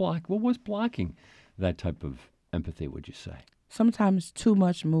 What was blocking that type of empathy, would you say? Sometimes too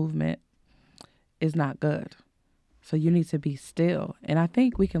much movement is not good. So you need to be still. And I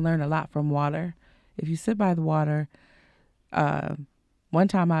think we can learn a lot from water. If you sit by the water, one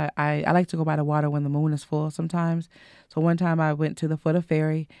time I like to go by the water when the moon is full sometimes. So one time I went to the foot of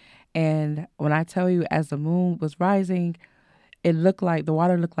Ferry, and when I tell you, as the moon was rising, the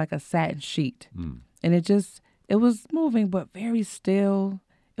water looked like a satin sheet. And it was moving, but very still.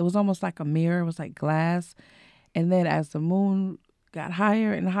 It was almost like a mirror. It was like glass. And then as the moon got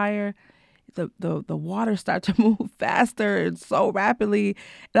higher and higher, the water started to move faster and so rapidly.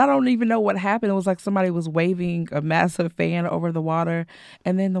 And I don't even know what happened. It was like somebody was waving a massive fan over the water,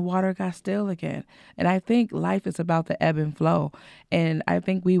 and then the water got still again. And I think life is about the ebb and flow. And I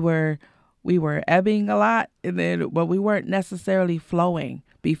think we were ebbing a lot, but we weren't necessarily flowing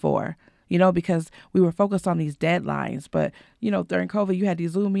before, because we were focused on these deadlines. But, during COVID, you had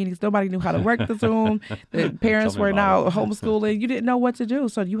these Zoom meetings. Nobody knew how to work the Zoom. The parents were now homeschooling. You didn't know what to do.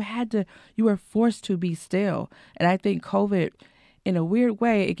 So you were forced to be still. And I think COVID, in a weird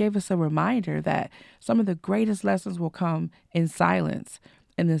way, it gave us a reminder that some of the greatest lessons will come in silence,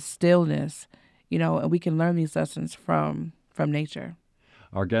 in the stillness, and we can learn these lessons from nature.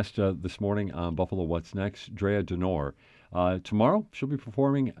 Our guest this morning on Buffalo What's Next, Drea Denor. Tomorrow, she'll be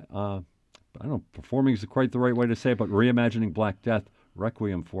performing, I don't know, performing is quite the right way to say it, but Reimagining Black Death,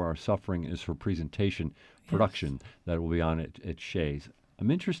 Requiem for Our Suffering is her production that will be on at Shays.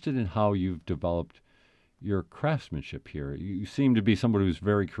 I'm interested in how you've developed your craftsmanship here. You seem to be somebody who's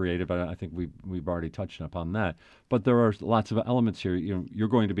very creative. I think we've already touched upon that. But there are lots of elements here. You're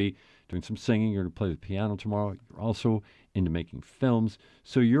going to be doing some singing. You're going to play the piano tomorrow. You're also into making films.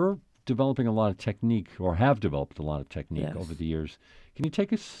 So you're developing a lot of technique, or have developed a lot of technique over the years. Can you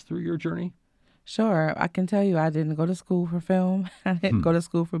take us through your journey? Sure. I can tell you I didn't go to school for film. I didn't go to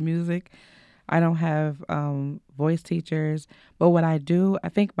school for music. I don't have voice teachers. But what I do, I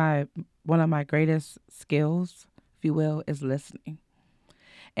think one of my greatest skills, if you will, is listening.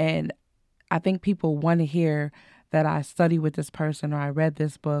 And I think people want to hear that I study with this person, or I read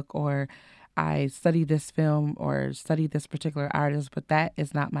this book, or I studied this film, or studied this particular artist, but that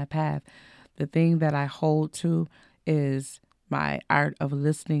is not my path. The thing that I hold to is my art of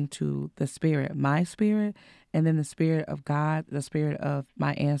listening to the spirit, my spirit, and then the spirit of God, the spirit of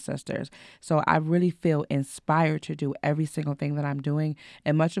my ancestors. So I really feel inspired to do every single thing that I'm doing.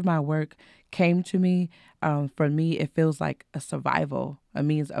 And much of my work came to me. For me, it feels like a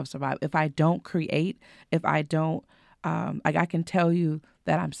means of survival. If I don't create, if I don't, like I can tell you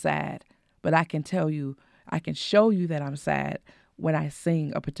that I'm sad, but I can show you that I'm sad when I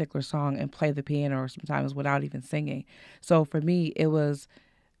sing a particular song and play the piano, or sometimes without even singing. So for me,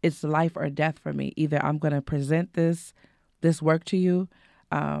 it's life or death for me. Either I'm going to present this work to you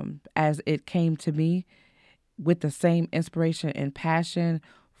as it came to me with the same inspiration and passion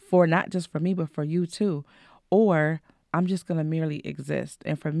for not just for me, but for you too, or I'm just going to merely exist.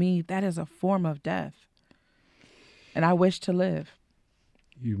 And for me, that is a form of death. And I wish to live.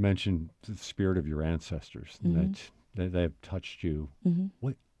 You mentioned the spirit of your ancestors, that they have touched you.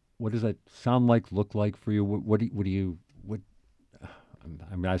 What does that sound like, look like for you? What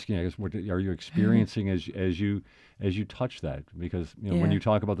I'm asking, I guess, what are you experiencing as you touch that? Because when you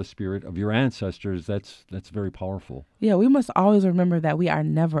talk about the spirit of your ancestors, that's very powerful. Yeah, we must always remember that we are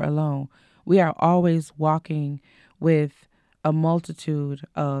never alone. We are always walking with a multitude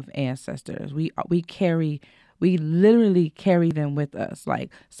of ancestors. We literally carry them with us.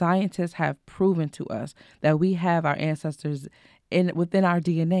 Like, scientists have proven to us that we have our ancestors within our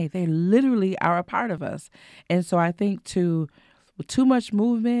DNA. They literally are a part of us. And so I think too much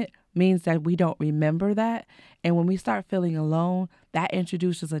movement means that we don't remember that. And when we start feeling alone, that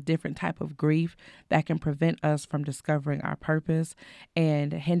introduces a different type of grief that can prevent us from discovering our purpose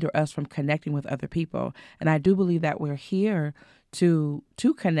and hinder us from connecting with other people. And I do believe that we're here to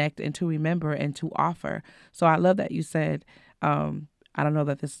connect and to remember and to offer. So I love that you said, I don't know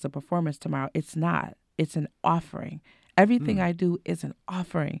that this is a performance tomorrow. It's not. It's an offering. Everything I do is an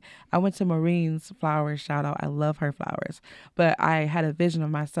offering. I went to Maureen's flowers shout out. I love her flowers. But I had a vision of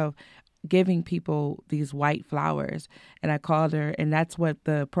myself giving people these white flowers, and I called her, and that's what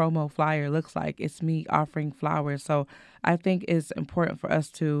the promo flyer looks like. It's me offering flowers. So I think it's important for us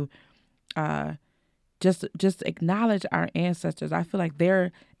to just acknowledge our ancestors. I feel like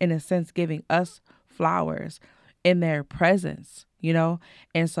they're, in a sense, giving us flowers in their presence,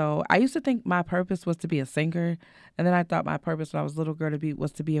 And so I used to think my purpose was to be a singer. And then I thought my purpose when I was a little girl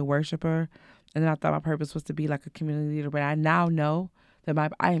was to be a worshiper. And then I thought my purpose was to be like a community leader. But I now know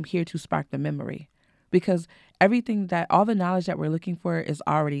that I am here to spark the memory, because all the knowledge that we're looking for is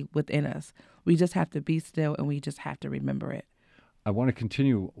already within us. We just have to be still, and we just have to remember it. I want to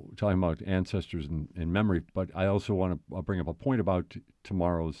continue talking about ancestors and memory, but I also want to bring up a point about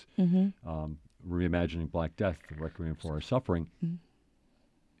tomorrow's Reimagining Black Death, the Requiem for Our Suffering.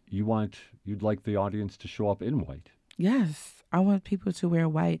 You'd like the audience to show up in white. Yes, I want people to wear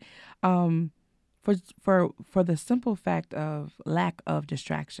white, for the simple fact of lack of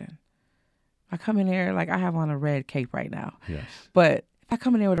distraction. I come in here like I have on a red cape right now. Yes, but if I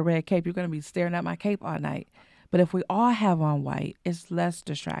come in here with a red cape, you're going to be staring at my cape all night. But if we all have on white, it's less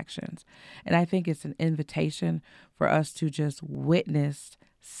distractions. And I think it's an invitation for us to just witness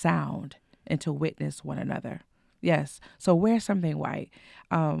sound and to witness one another. Yes. So wear something white,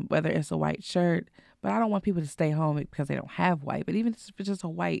 whether it's a white shirt, but I don't want people to stay home because they don't have white. But even if it's just a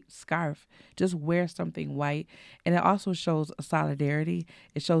white scarf, just wear something white. And it also shows a solidarity.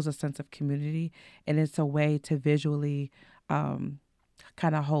 It shows a sense of community. And it's a way to visually kind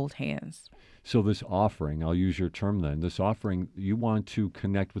of hold hands. So this offering, I'll use your term then, this offering, you want to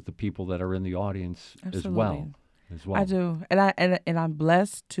connect with the people that are in the audience as well. I do. And I'm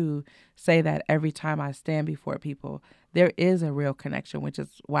blessed to say that every time I stand before people, there is a real connection, which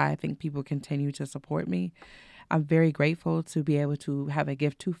is why I think people continue to support me. I'm very grateful to be able to have a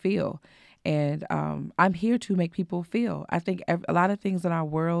gift to feel. And I'm here to make people feel. I think a lot of things in our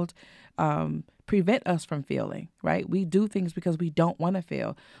world prevent us from feeling, right? We do things because we don't want to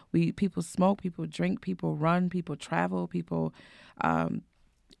feel. People smoke, people drink, people run, people travel, people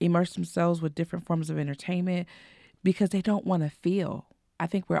immerse themselves with different forms of entertainment because they don't want to feel. I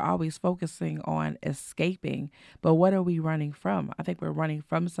think we're always focusing on escaping, but what are we running from? I think we're running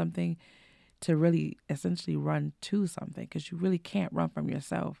from something to really essentially run to something, because you really can't run from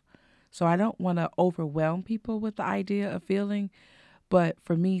yourself. So I don't want to overwhelm people with the idea of feeling, but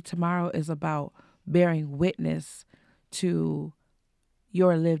for me, tomorrow is about bearing witness to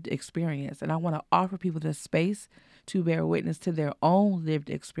your lived experience. And I want to offer people the space to bear witness to their own lived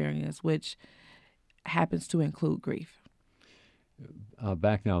experience, which happens to include grief.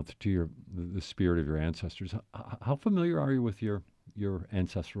 Back now to the spirit of your ancestors. How familiar are you with your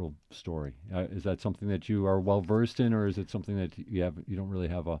ancestral story? Is that something that you are well versed in, or is it something that you don't really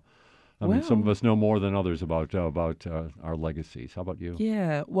have a I mean, some of us know more than others about our legacies. How about you?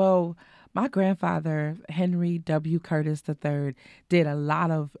 Yeah, well, my grandfather, Henry W. Curtis III, did a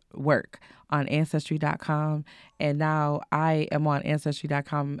lot of work on Ancestry.com, and now I am on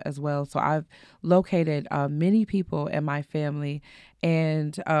Ancestry.com as well. So I've located many people in my family,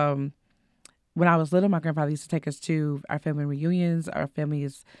 and when I was little, my grandfather used to take us to our family reunions. Our family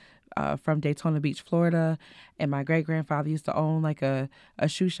is from Daytona Beach, Florida, and my great grandfather used to own like a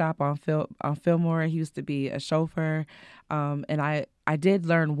shoe shop on Fillmore. He used to be a chauffeur, and I did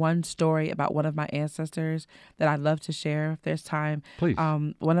learn one story about one of my ancestors that I'd love to share if there's time. Please.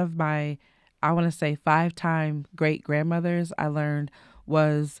 One of my, I want to say 5-time great grandmothers I learned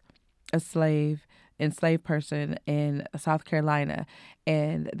was a enslaved person in South Carolina,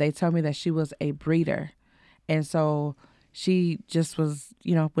 and they told me that she was a breeder, and so she just was,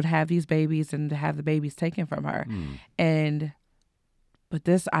 would have these babies and have the babies taken from her. But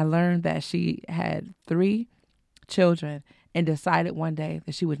I learned that she had 3 children and decided one day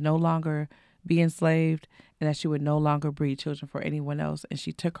that she would no longer be enslaved and that she would no longer breed children for anyone else. And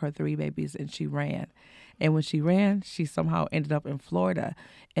she took her 3 babies and she ran. And when she ran, she somehow ended up in Florida.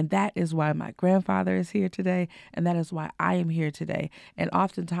 And that is why my grandfather is here today. And that is why I am here today. And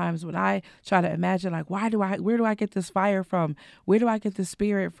oftentimes when I try to imagine, like, where do I get this fire from? Where do I get this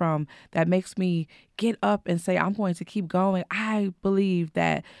spirit from that makes me get up and say, I'm going to keep going? I believe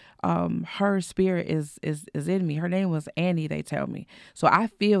that her spirit is in me. Her name was Annie, they tell me. So I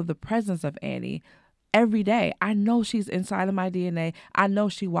feel the presence of Annie every day. I know she's inside of my DNA. I know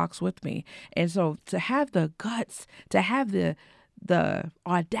she walks with me. And so to have the guts, to have the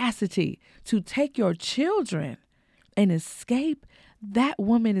audacity to take your children and escape, that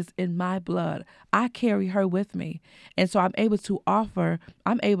woman is in my blood. I carry her with me. And so I'm able to I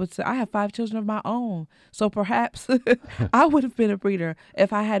have 5 children of my own. So perhaps I would have been a breeder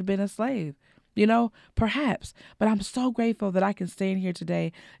if I had been a slave. Perhaps. But I'm so grateful that I can stand here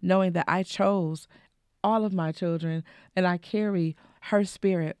today knowing that I chose all of my children and I carry her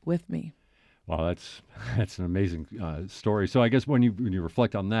spirit with me. Well, that's an amazing story. So I guess when you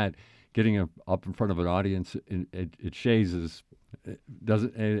reflect on that, getting up in front of an audience, it shades is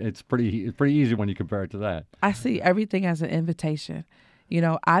it's pretty easy when you compare it to that. I see everything as an invitation.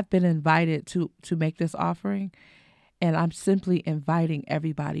 I've been invited to make this offering, and I'm simply inviting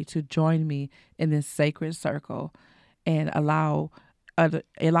everybody to join me in this sacred circle and allow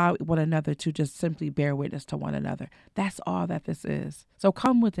one another to just simply bear witness to one another. That's all that this is. So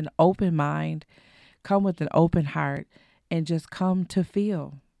come with an open mind, come with an open heart, and just come to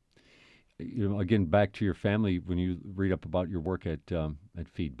feel. Again, back to your family, when you read up about your work at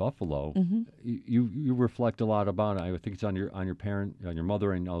Feed Buffalo, mm-hmm. you reflect a lot about it. I think it's on your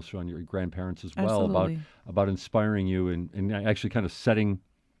mother, and also on your grandparents as well. Absolutely. about inspiring you and actually kind of setting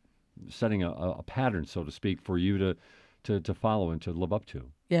a pattern, so to speak, for you to follow and to live up to.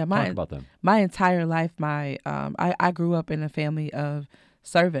 Yeah, talk about them. My entire life, I grew up in a family of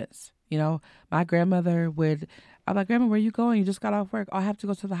servants. My grandmother I'm like, Grandma, where you going? You just got off work. Oh, I have to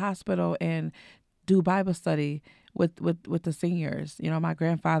go to the hospital and do Bible study with the seniors. My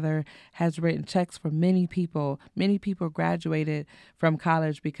grandfather has written checks for many people. Many people graduated from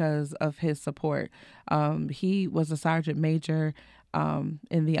college because of his support. He was a sergeant major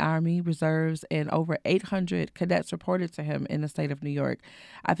in the Army Reserves, and over 800 cadets reported to him in the state of New York.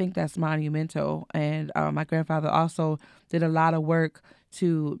 I think that's monumental. And my grandfather also did a lot of work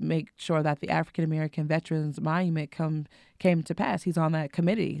to make sure that the African American Veterans Monument came to pass. He's on that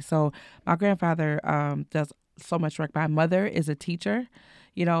committee. So my grandfather does so much work. My mother is a teacher.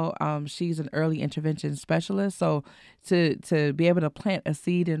 She's an early intervention specialist. So to be able to plant a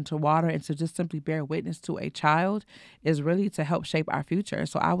seed into water and to just simply bear witness to a child is really to help shape our future.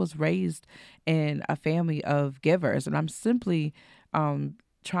 So I was raised in a family of givers, and I'm simply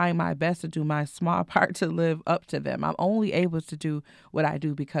trying my best to do my small part to live up to them. I'm only able to do what I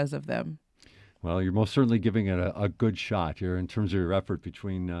do because of them. Well, you're most certainly giving it a good shot here in terms of your effort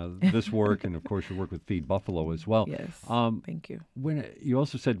between this work and, of course, your work with Feed Buffalo as well. Yes, thank you. When you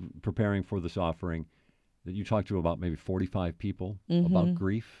also said, preparing for this offering, that you talked to about maybe 45 people mm-hmm. about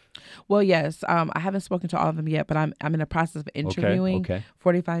grief. Well, yes. I haven't spoken to all of them yet, but I'm in the process of interviewing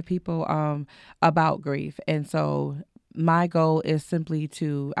 45 people about grief. And so my goal is simply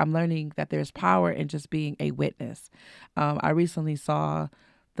I'm learning that there's power in just being a witness. I recently saw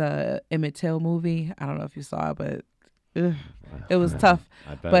the Emmett Till movie. I don't know if you saw it, but it was tough.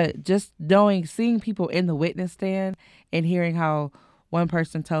 But just seeing people in the witness stand and hearing how one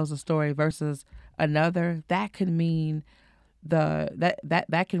person tells a story versus another, that can mean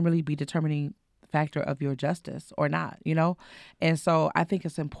that can really be determining factor of your justice or not, you know? And so I think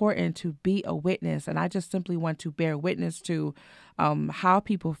it's important to be a witness. And I just simply want to bear witness to how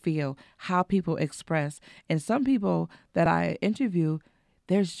people feel, how people express. And some people that I interview,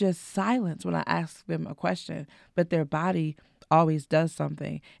 there's just silence when I ask them a question, but their body always does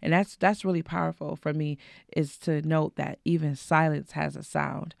something. And that's really powerful for me, is to note that even silence has a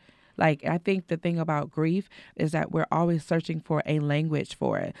sound. Like, I think the thing about grief is that we're always searching for a language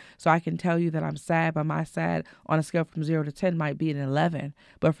for it. So I can tell you that I'm sad, but my sad on a scale from 0 to 10 might be an 11.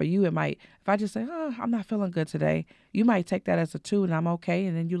 But for you, it might, if I just say, oh, I'm not feeling good today, you might take that as a 2 and I'm okay,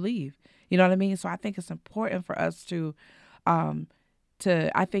 and then you leave. You know what I mean? So I think it's important for us to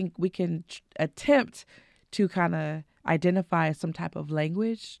I think we can attempt to kind of identify some type of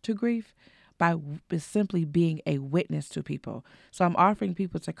language to grief by simply being a witness to people. So I'm offering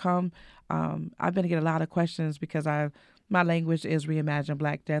people to come. I've been getting a lot of questions because my language is Reimagining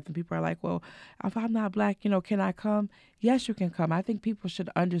Black Death, and people are like, well, if I'm not Black, can I come? Yes, you can come. I think people should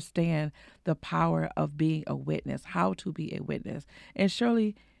understand the power of being a witness, how to be a witness. And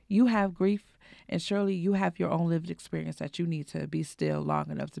surely you have grief, and surely you have your own lived experience that you need to be still long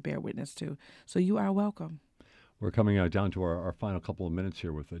enough to bear witness to. So you are welcome. We're coming down to our final couple of minutes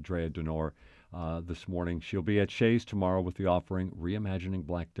here with Drea Denor this morning. She'll be at Shays tomorrow with the offering Reimagining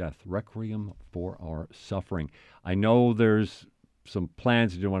Black Death, Requiem for Our Suffering. I know there's some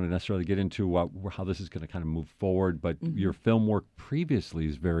plans you don't want to necessarily get into how this is going to kind of move forward, but your film work previously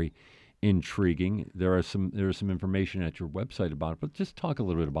is very intriguing. There's some information at your website about it, but just talk a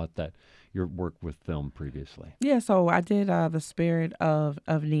little bit about that, your work with film previously. Yeah, so I did The Spirit of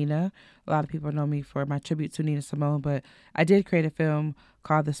Nina. A lot of people know me for my tribute to Nina Simone, but I did create a film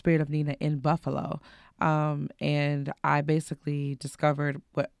called The Spirit of Nina in Buffalo. And I basically discovered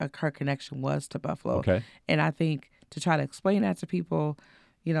what her connection was to Buffalo. Okay. And I think to try to explain that to people,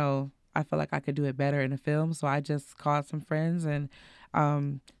 I feel like I could do it better in a film. So I just called some friends and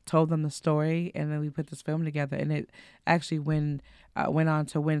told them the story, and then we put this film together. And it actually went on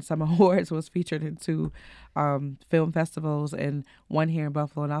to win some awards, was featured in 2 film festivals, and one here in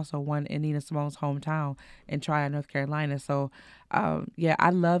Buffalo and also one in Nina Simone's hometown in Tryon, North Carolina. So I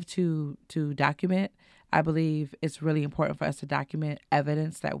love to document. I believe it's really important for us to document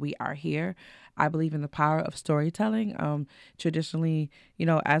evidence that we are here. I believe in the power of storytelling. Traditionally,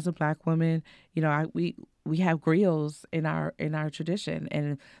 as a Black woman, we have griots in our tradition,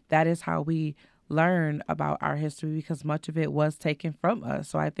 and that is how we learn about our history, because much of it was taken from us.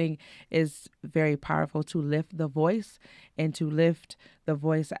 So I think it's very powerful to lift the voice, and to lift the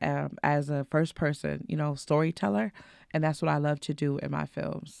voice as a first person, storyteller, and that's what I love to do in my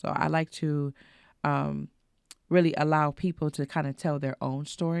films. So I like to really allow people to kind of tell their own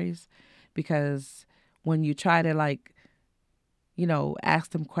stories, because when you try to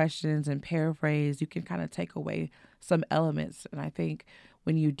ask them questions and paraphrase, you can kind of take away some elements. And I think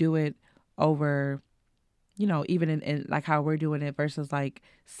when you do it over, even in like how we're doing it versus like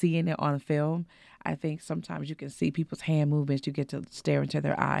seeing it on film, I think sometimes you can see people's hand movements. You get to stare into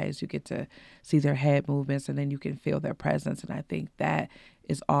their eyes. You get to see their head movements, and then you can feel their presence. And I think that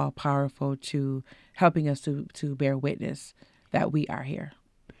is all powerful to helping us to bear witness that we are here.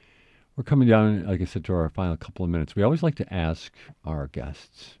 We're coming down, like I said, to our final couple of minutes. We always like to ask our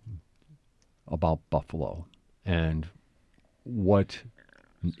guests about Buffalo and what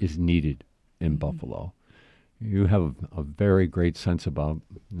is needed in Buffalo. You have a very great sense about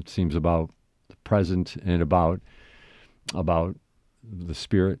the present and about the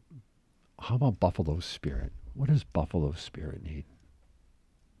spirit. How about Buffalo's spirit? What does Buffalo's spirit need?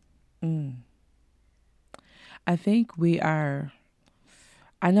 I think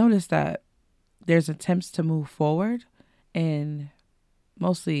I noticed that there's attempts to move forward, and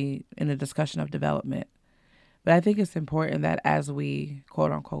mostly in a discussion of development. But I think it's important that as we,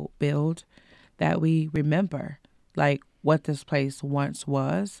 quote unquote, build, that we remember what this place once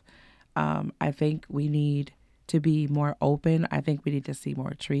was. I think we need to be more open. I think we need to see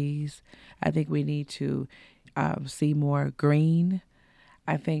more trees. I think we need to see more green.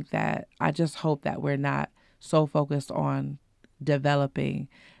 I just hope that we're not so focused on developing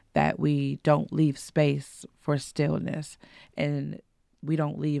that we don't leave space for stillness, and we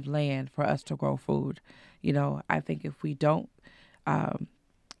don't leave land for us to grow food. I think if we don't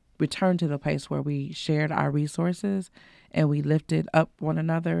return to the place where we shared our resources and we lifted up one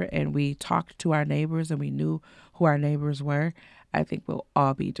another and we talked to our neighbors and we knew who our neighbors were, I think we'll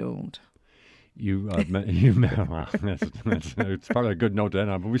all be doomed. It's probably a good note to end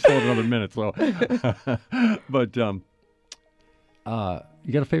on, but we still have another minute. So, but you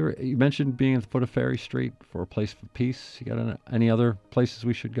got a favorite? You mentioned being at the foot of Ferry Street for a place for peace. You got any other places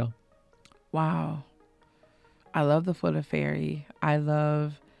we should go? Wow. I love the Foot of Fairy. I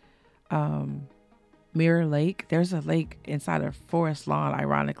love Mirror Lake. There's a lake inside of Forest Lawn,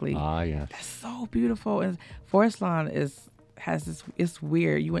 ironically. Ah, yes. That's so beautiful. And Forest Lawn has this, it's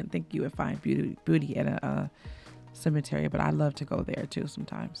weird. You wouldn't think you would find beauty in a cemetery, but I love to go there too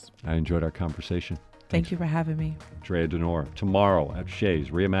sometimes. I enjoyed our conversation. Thank you for having me. Drea Denor. Tomorrow at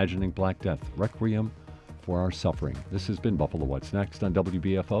Shays, Reimagining Black Death, Requiem for Our Suffering. This has been Buffalo What's Next on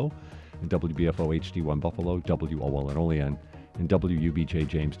WBFO and WBFO HD1 Buffalo, WOL and Olean, and WUBJ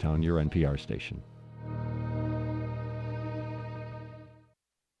Jamestown, your NPR station.